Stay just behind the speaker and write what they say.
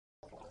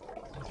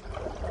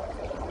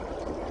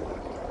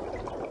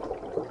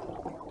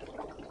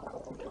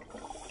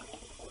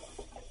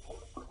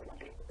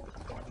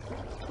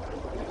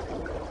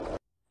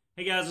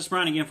Hey guys, it's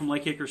Brian again from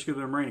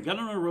LakeHickoryScuba and Marina. Got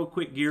another real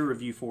quick gear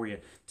review for you.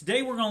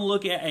 Today we're going to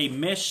look at a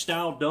mesh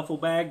style duffel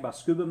bag by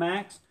Scuba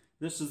Max.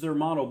 This is their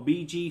model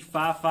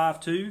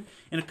BG552.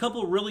 And a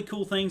couple of really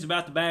cool things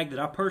about the bag that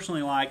I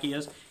personally like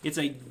is it's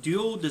a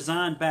dual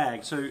design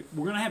bag. So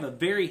we're going to have a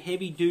very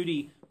heavy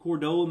duty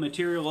Cordoba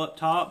material up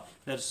top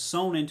that's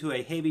sewn into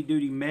a heavy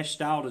duty mesh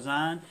style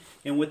design.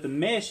 And with the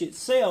mesh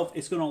itself,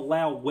 it's going to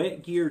allow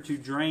wet gear to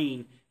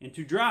drain and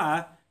to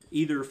dry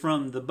either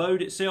from the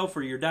boat itself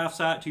or your dive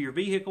site to your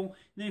vehicle.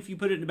 And then if you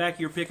put it in the back of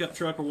your pickup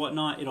truck or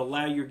whatnot, it'll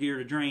allow your gear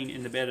to drain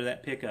in the bed of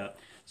that pickup.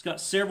 It's got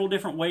several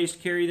different ways to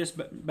carry this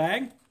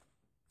bag.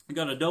 You've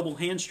got a double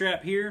hand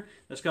strap here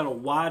that's got a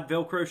wide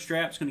Velcro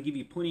strap. It's going to give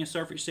you plenty of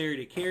surface area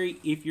to carry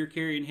if you're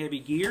carrying heavy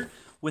gear.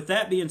 With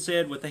that being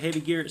said, with the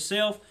heavy gear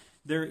itself,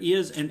 there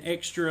is an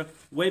extra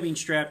webbing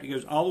strap that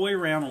goes all the way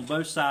around on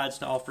both sides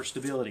to offer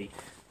stability.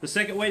 The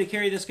second way to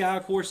carry this guy,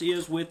 of course,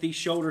 is with the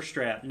shoulder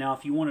strap. Now,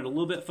 if you want it a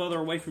little bit further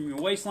away from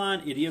your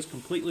waistline, it is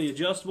completely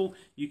adjustable.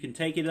 You can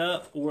take it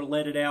up or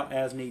let it out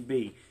as need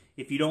be.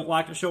 If you don't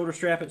like the shoulder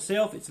strap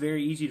itself, it's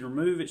very easy to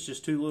remove. It's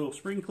just two little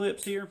spring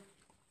clips here.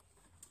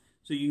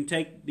 So you can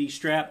take the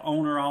strap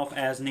on or off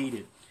as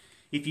needed.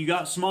 If you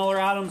got smaller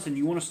items and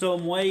you want to stow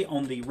them away,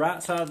 on the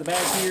right side of the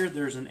bag here,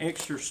 there's an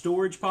extra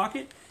storage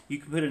pocket. You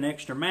can put an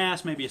extra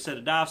mask, maybe a set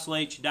of dive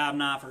slates, your dive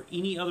knife, or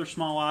any other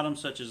small items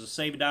such as a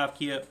save a dive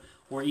kit,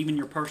 or even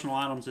your personal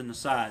items in the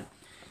side.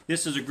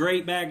 This is a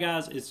great bag,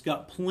 guys. It's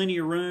got plenty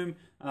of room.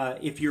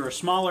 If you're a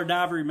smaller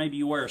diver, maybe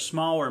you wear a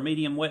small or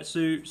medium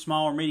wetsuit,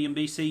 small or medium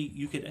BC,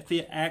 you could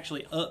fit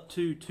actually up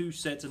to 2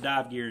 sets of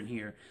dive gear in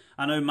here.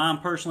 I know mine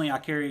personally, I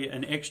carry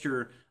an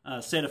extra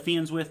set of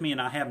fins with me, and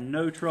I have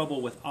no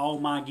trouble with all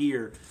my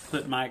gear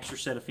putting my extra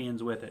set of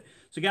fins with it.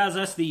 So guys,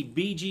 that's the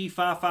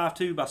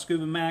BG552 by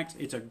Scuba Max.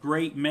 It's a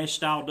great mesh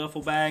style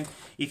duffel bag.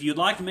 If you'd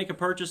like to make a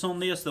purchase on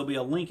this, there'll be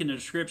a link in the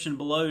description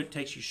below. It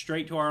takes you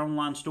straight to our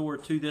online store,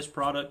 to this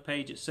product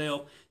page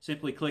itself.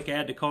 Simply click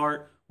add to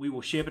cart. We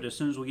will ship it as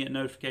soon as we get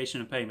notification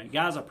of payment.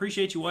 Guys, I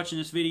appreciate you watching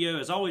this video.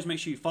 As always, make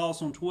sure you follow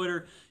us on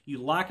Twitter, you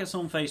like us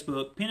on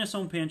Facebook, pin us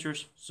on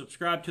Pinterest,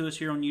 subscribe to us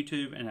here on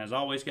YouTube, and as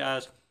always,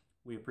 guys,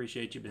 we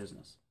appreciate your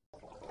business.